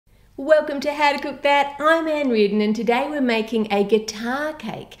Welcome to How to Cook That. I'm Ann Reardon and today we're making a guitar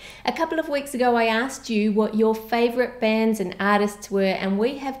cake. A couple of weeks ago I asked you what your favourite bands and artists were, and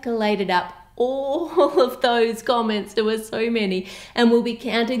we have collated up all of those comments. There were so many, and we'll be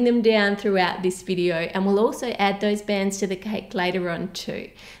counting them down throughout this video, and we'll also add those bands to the cake later on too.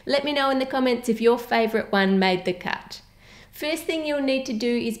 Let me know in the comments if your favourite one made the cut. First thing you'll need to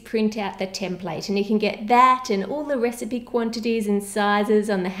do is print out the template, and you can get that and all the recipe quantities and sizes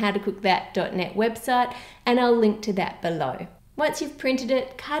on the howtocookthat.net website, and I'll link to that below. Once you've printed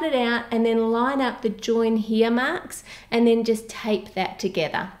it, cut it out and then line up the join here marks and then just tape that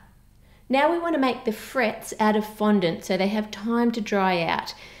together. Now we want to make the frets out of fondant so they have time to dry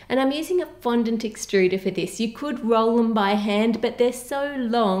out. And I'm using a fondant extruder for this. You could roll them by hand, but they're so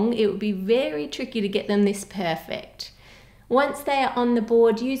long it would be very tricky to get them this perfect. Once they are on the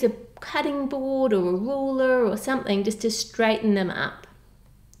board, use a cutting board or a ruler or something just to straighten them up.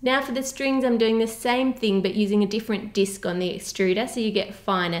 Now for the strings, I'm doing the same thing but using a different disc on the extruder so you get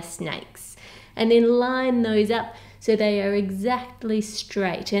finer snakes. And then line those up so they are exactly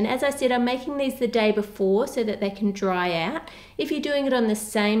straight. And as I said, I'm making these the day before so that they can dry out. If you're doing it on the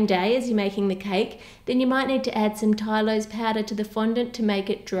same day as you're making the cake, then you might need to add some Tylose powder to the fondant to make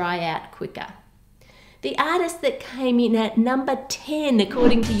it dry out quicker. The artist that came in at number 10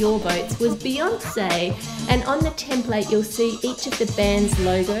 according to your votes was Beyonce, and on the template you'll see each of the band's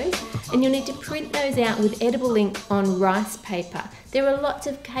logos, and you'll need to print those out with edible ink on rice paper. There are lots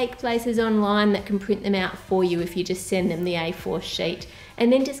of cake places online that can print them out for you if you just send them the A4 sheet,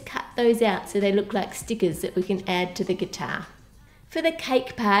 and then just cut those out so they look like stickers that we can add to the guitar. For the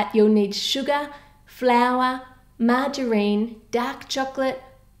cake part you'll need sugar, flour, margarine, dark chocolate,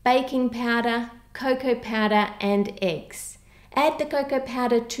 baking powder, cocoa powder and eggs. Add the cocoa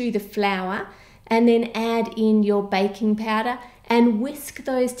powder to the flour and then add in your baking powder and whisk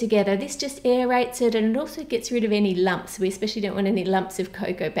those together. This just aerates it and it also gets rid of any lumps. We especially don't want any lumps of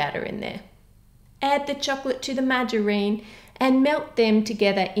cocoa powder in there. Add the chocolate to the margarine and melt them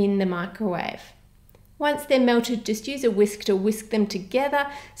together in the microwave. Once they're melted, just use a whisk to whisk them together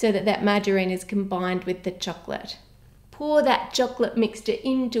so that that margarine is combined with the chocolate. Pour that chocolate mixture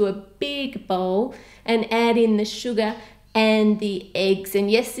into a big bowl and add in the sugar and the eggs. And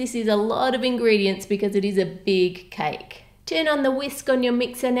yes, this is a lot of ingredients because it is a big cake. Turn on the whisk on your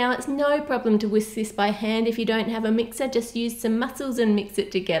mixer. Now it's no problem to whisk this by hand. If you don't have a mixer, just use some muscles and mix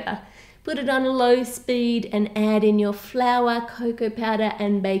it together. Put it on low speed and add in your flour, cocoa powder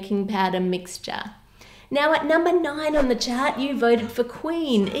and baking powder mixture. Now at number 9 on the chart, you voted for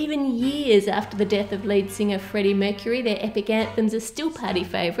Queen. Even years after the death of lead singer Freddie Mercury, their epic anthems are still party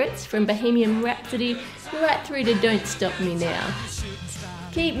favourites, from Bohemian Rhapsody right through to Don't Stop Me Now.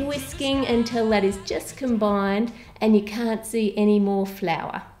 Keep whisking until that is just combined and you can't see any more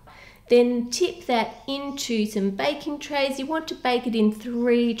flour. Then tip that into some baking trays. You want to bake it in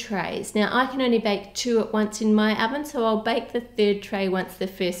 3 trays. Now I can only bake 2 at once in my oven, so I'll bake the 3rd tray once the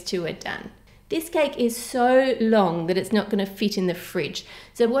first 2 are done. This cake is so long that it's not going to fit in the fridge.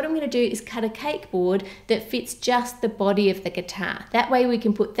 So what I'm going to do is cut a cake board that fits just the body of the guitar. That way we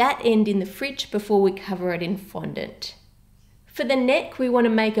can put that end in the fridge before we cover it in fondant. For the neck, we want to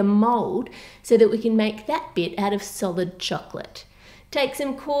make a mould so that we can make that bit out of solid chocolate. Take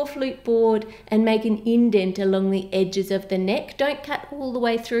some corflute board and make an indent along the edges of the neck. Don't cut all the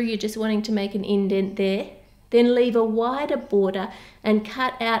way through, you're just wanting to make an indent there. Then leave a wider border and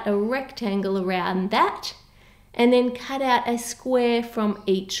cut out a rectangle around that, and then cut out a square from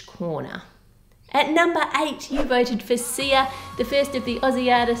each corner. At number 8, you voted for Sia, the first of the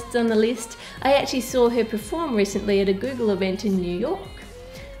Aussie artists on the list. I actually saw her perform recently at a Google event in New York.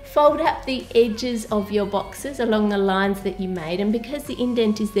 Fold up the edges of your boxes along the lines that you made, and because the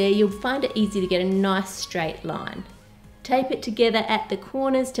indent is there, you'll find it easy to get a nice straight line. Tape it together at the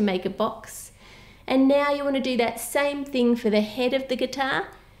corners to make a box. And now you want to do that same thing for the head of the guitar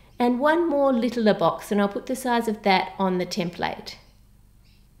and one more littler box, and I'll put the size of that on the template.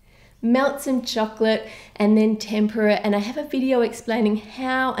 Melt some chocolate and then temper it, and I have a video explaining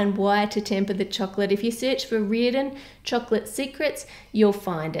how and why to temper the chocolate. If you search for Reardon Chocolate Secrets, you'll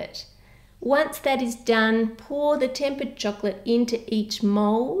find it. Once that is done, pour the tempered chocolate into each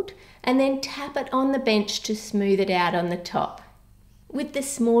mould and then tap it on the bench to smooth it out on the top. With the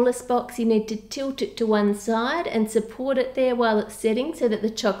smallest box, you need to tilt it to one side and support it there while it's setting so that the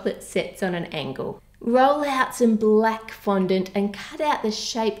chocolate sets on an angle. Roll out some black fondant and cut out the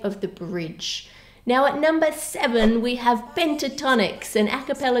shape of the bridge. Now at number 7 we have Pentatonics, an a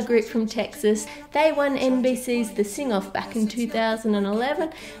cappella group from Texas. They won NBC's The Sing Off back in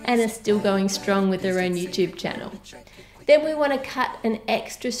 2011 and are still going strong with their own YouTube channel. Then we want to cut an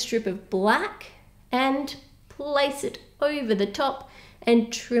extra strip of black and place it over the top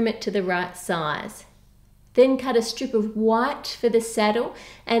and trim it to the right size. Then cut a strip of white for the saddle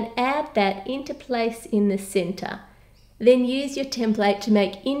and add that into place in the center. Then use your template to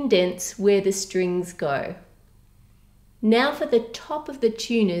make indents where the strings go. Now for the top of the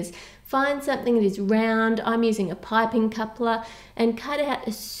tuners, find something that is round. I'm using a piping coupler, and cut out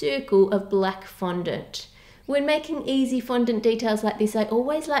a circle of black fondant. When making easy fondant details like this, I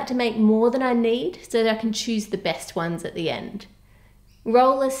always like to make more than I need so that I can choose the best ones at the end.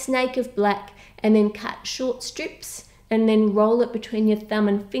 Roll a snake of black and then cut short strips, and then roll it between your thumb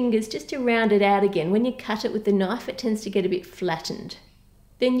and fingers just to round it out again. When you cut it with the knife, it tends to get a bit flattened.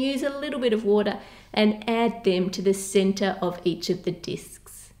 Then use a little bit of water and add them to the center of each of the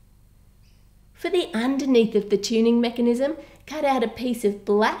discs. For the underneath of the tuning mechanism, cut out a piece of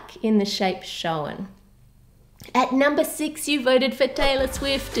black in the shape shown. At number 6, you voted for Taylor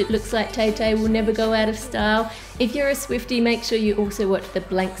Swift. It looks like Tay Tay will never go out of style. If you're a Swiftie, make sure you also watch the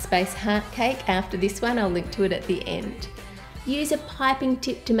blank space heart cake after this one. I'll link to it at the end. Use a piping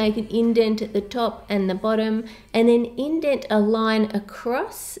tip to make an indent at the top and the bottom, and then indent a line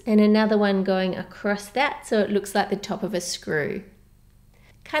across and another one going across that so it looks like the top of a screw.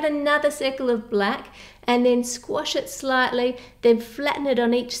 Cut another circle of black and then squash it slightly, then flatten it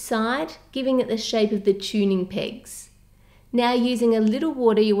on each side, giving it the shape of the tuning pegs. Now using a little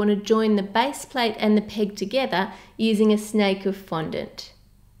water, you want to join the base plate and the peg together using a snake of fondant.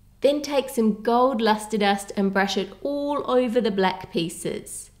 Then take some gold luster dust and brush it all over the black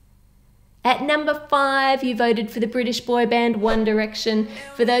pieces. At number 5, you voted for the British boy band One Direction.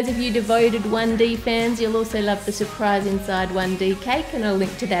 For those of you devoted 1D fans, you'll also love the surprise inside 1D cake, and I'll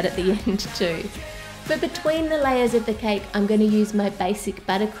link to that at the end too. But between the layers of the cake, I'm going to use my basic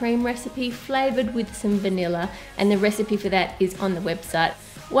buttercream recipe flavoured with some vanilla, and the recipe for that is on the website.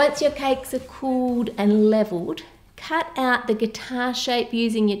 Once your cakes are cooled and levelled, cut out the guitar shape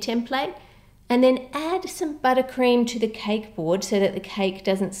using your template, and then add some buttercream to the cake board so that the cake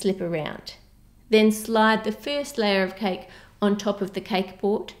doesn't slip around. Then slide the first layer of cake on top of the cake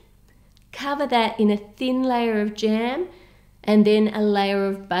board. Cover that in a thin layer of jam and then a layer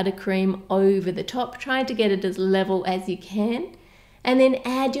of buttercream over the top, trying to get it as level as you can. And then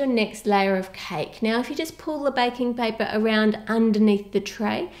add your next layer of cake. Now if you just pull the baking paper around underneath the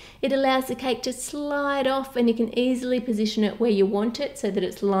tray, it allows the cake to slide off and you can easily position it where you want it so that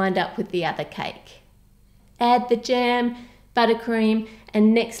it's lined up with the other cake. Add the jam, buttercream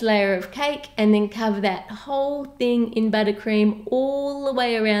and next layer of cake, and then cover that whole thing in buttercream all the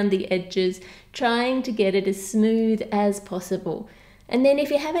way around the edges, trying to get it as smooth as possible. And then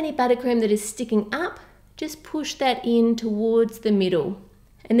if you have any buttercream that is sticking up, just push that in towards the middle,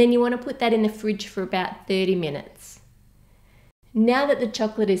 and then you want to put that in the fridge for about 30 minutes. Now that the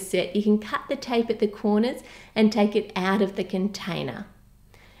chocolate is set, you can cut the tape at the corners and take it out of the container.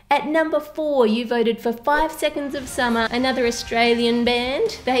 At number 4, you voted for 5 Seconds of Summer, another Australian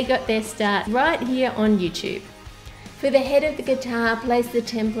band. They got their start right here on YouTube. For the head of the guitar, place the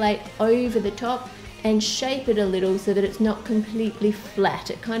template over the top and shape it a little so that it's not completely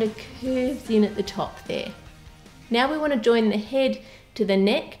flat. It kind of curves in at the top there. Now we want to join the head to the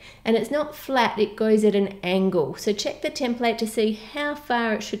neck, and it's not flat, it goes at an angle. So check the template to see how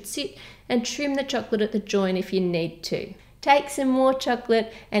far it should sit and trim the chocolate at the join if you need to. Take some more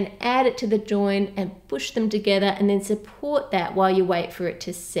chocolate and add it to the join and push them together, and then support that while you wait for it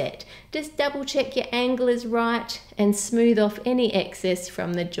to set. Just double check your angle is right and smooth off any excess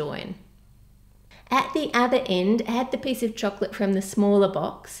from the join. At the other end, add the piece of chocolate from the smaller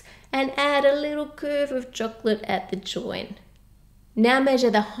box and add a little curve of chocolate at the join. Now measure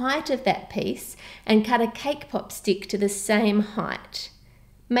the height of that piece and cut a cake pop stick to the same height.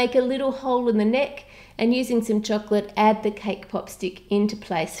 Make a little hole in the neck and using some chocolate, add the cake pop stick into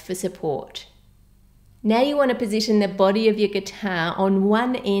place for support. Now you want to position the body of your guitar on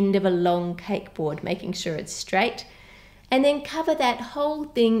one end of a long cake board, making sure it's straight. And then cover that whole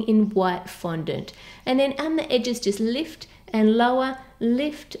thing in white fondant. And then on the edges, just lift and lower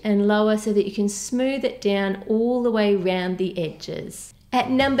so that you can smooth it down all the way around the edges. At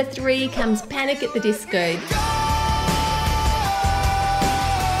number 3 comes Panic at the Disco.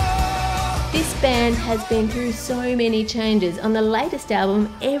 This band has been through so many changes. On the latest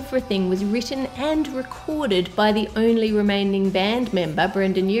album, everything was written and recorded by the only remaining band member,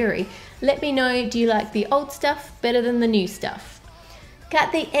 Brendan Urie. Let me know, do you like the old stuff better than the new stuff?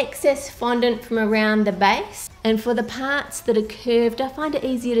 Cut the excess fondant from around the base, and for the parts that are curved, I find it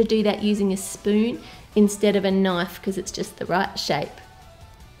easier to do that using a spoon instead of a knife because it's just the right shape.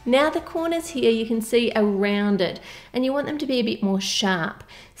 Now the corners here you can see are rounded and you want them to be a bit more sharp.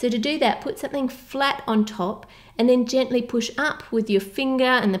 So to do that, put something flat on top and then gently push up with your finger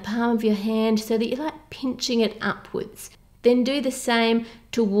and the palm of your hand so that you're like pinching it upwards. Then do the same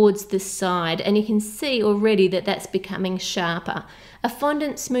towards the side and you can see already that that's becoming sharper. A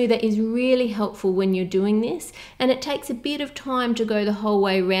fondant smoother is really helpful when you're doing this, and it takes a bit of time to go the whole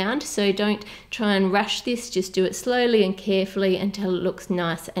way round, so don't try and rush this, just do it slowly and carefully until it looks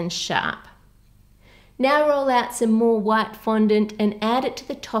nice and sharp. Now roll out some more white fondant and add it to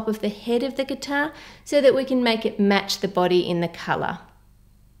the top of the head of the guitar so that we can make it match the body in the colour.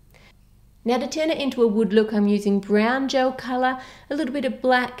 Now to turn it into a wood look, I'm using brown gel colour, a little bit of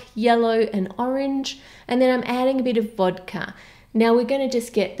black, yellow and orange, and then I'm adding a bit of vodka. Now we're going to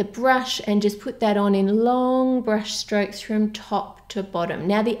just get the brush and just put that on in long brush strokes from top to bottom.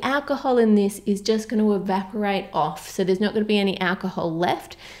 Now the alcohol in this is just going to evaporate off, so there's not going to be any alcohol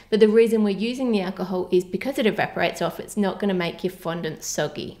left, but the reason we're using the alcohol is because it evaporates off, it's not going to make your fondant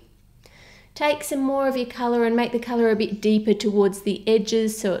soggy. Take some more of your colour and make the colour a bit deeper towards the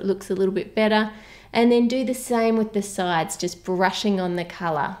edges so it looks a little bit better, and then do the same with the sides, just brushing on the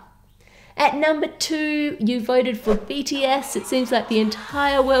colour. At number 2, you voted for BTS. It seems like the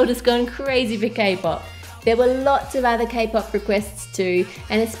entire world has gone crazy for K-pop. There were lots of other K-pop requests too,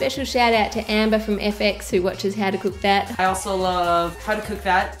 and a special shout out to Amber from FX who watches How to Cook That. I also love How to Cook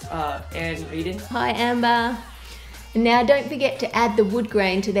That, Ann Reardon. Hi Amber. Now don't forget to add the wood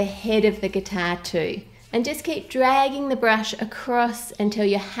grain to the head of the guitar too, and just keep dragging the brush across until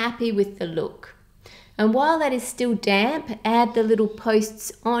you're happy with the look. And while that is still damp, add the little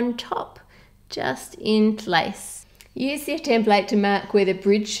posts on top, just in place. Use your template to mark where the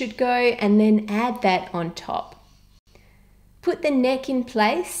bridge should go and then add that on top. Put the neck in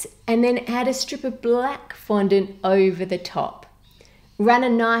place and then add a strip of black fondant over the top. Run a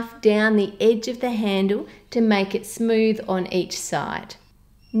knife down the edge of the handle to make it smooth on each side.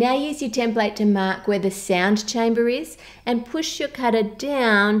 Now use your template to mark where the sound chamber is and push your cutter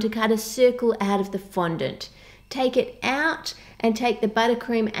down to cut a circle out of the fondant. Take it out and take the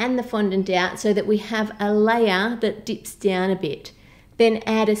buttercream and the fondant out so that we have a layer that dips down a bit. Then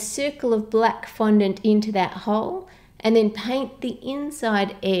add a circle of black fondant into that hole and then paint the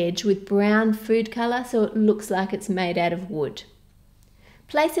inside edge with brown food colour so it looks like it's made out of wood.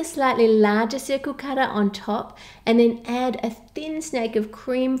 Place a slightly larger circle cutter on top and then add a thin snake of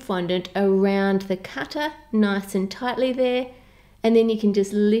cream fondant around the cutter, nice and tightly there, and then you can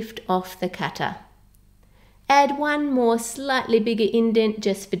just lift off the cutter. Add one more slightly bigger indent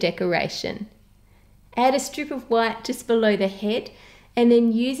just for decoration. Add a strip of white just below the head and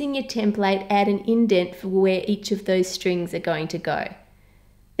then using your template add an indent for where each of those strings are going to go.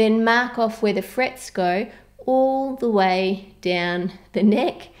 Then mark off where the frets go all the way down the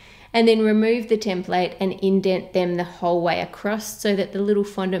neck and then remove the template and indent them the whole way across so that the little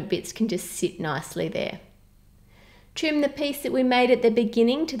fondant bits can just sit nicely there. Trim the piece that we made at the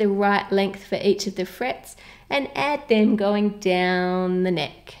beginning to the right length for each of the frets and add them going down the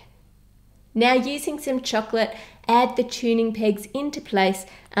neck. Now using some chocolate, add the tuning pegs into place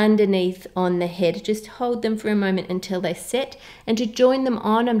underneath on the head. Just hold them for a moment until they set, and to join them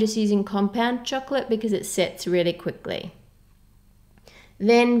on I'm just using compound chocolate because it sets really quickly.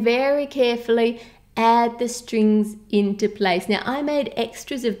 Then very carefully add the strings into place. Now I made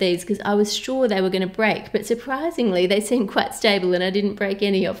extras of these because I was sure they were going to break, but surprisingly they seem quite stable and I didn't break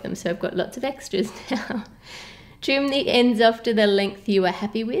any of them, so I've got lots of extras now. Trim the ends off to the length you are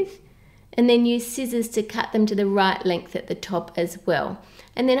happy with and then use scissors to cut them to the right length at the top as well.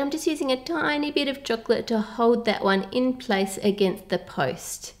 And then I'm just using a tiny bit of chocolate to hold that one in place against the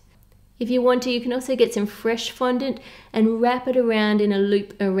post. If you want to, you can also get some fresh fondant and wrap it around in a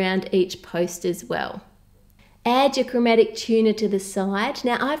loop around each post as well. Add your chromatic tuner to the side.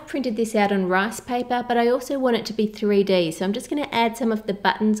 Now I've printed this out on rice paper, but I also want it to be 3D, so I'm just going to add some of the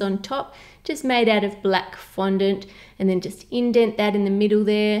buttons on top, just made out of black fondant, and then just indent that in the middle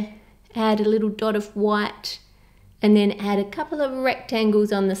there. Add a little dot of white and then add a couple of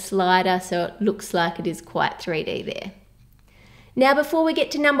rectangles on the slider so it looks like it is quite 3D there. Now before we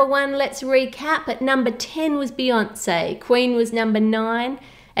get to number 1, let's recap. At number 10 was Beyonce, Queen was number 9,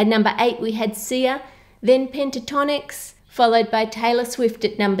 at number 8 we had Sia, then Pentatonix, followed by Taylor Swift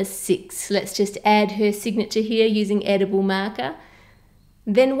at number 6. Let's just add her signature here using edible marker.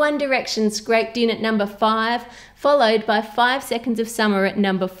 Then One Direction scraped in at number 5, followed by 5 Seconds of Summer at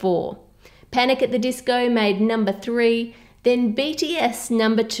number 4. Panic at the Disco made number 3, then BTS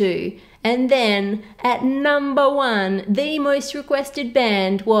number 2, and then at number 1, the most requested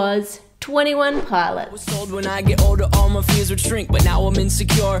band was 21 I pilots. was told when I get older all my fears would shrink, but now I'm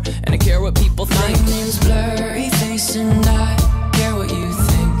insecure and I care what people think. My name's Blurry Face and I care what you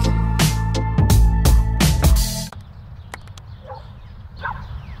think.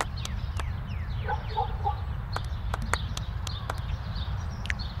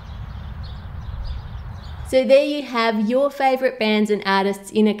 So there you have your favourite bands and artists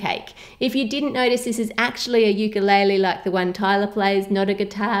in a cake. If you didn't notice, this is actually a ukulele like the one Tyler plays, not a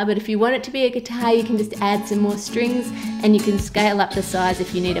guitar, but if you want it to be a guitar you can just add some more strings and you can scale up the size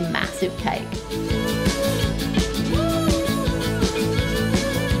if you need a massive cake.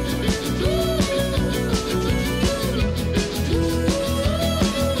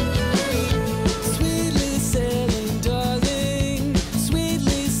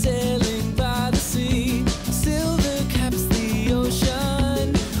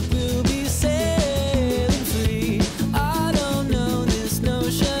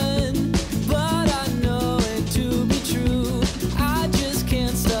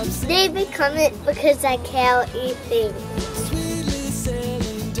 They become it because I care what you think.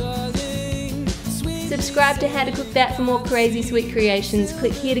 Subscribe to How to Cook That for more crazy sweet creations.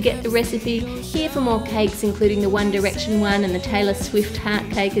 Click here to get the recipe, here for more cakes including the One Direction one and the Taylor Swift heart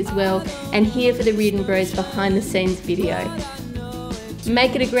cake as well, and here for the Reardon Bros behind the scenes video.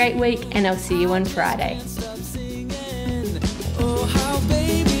 Make it a great week and I'll see you on Friday.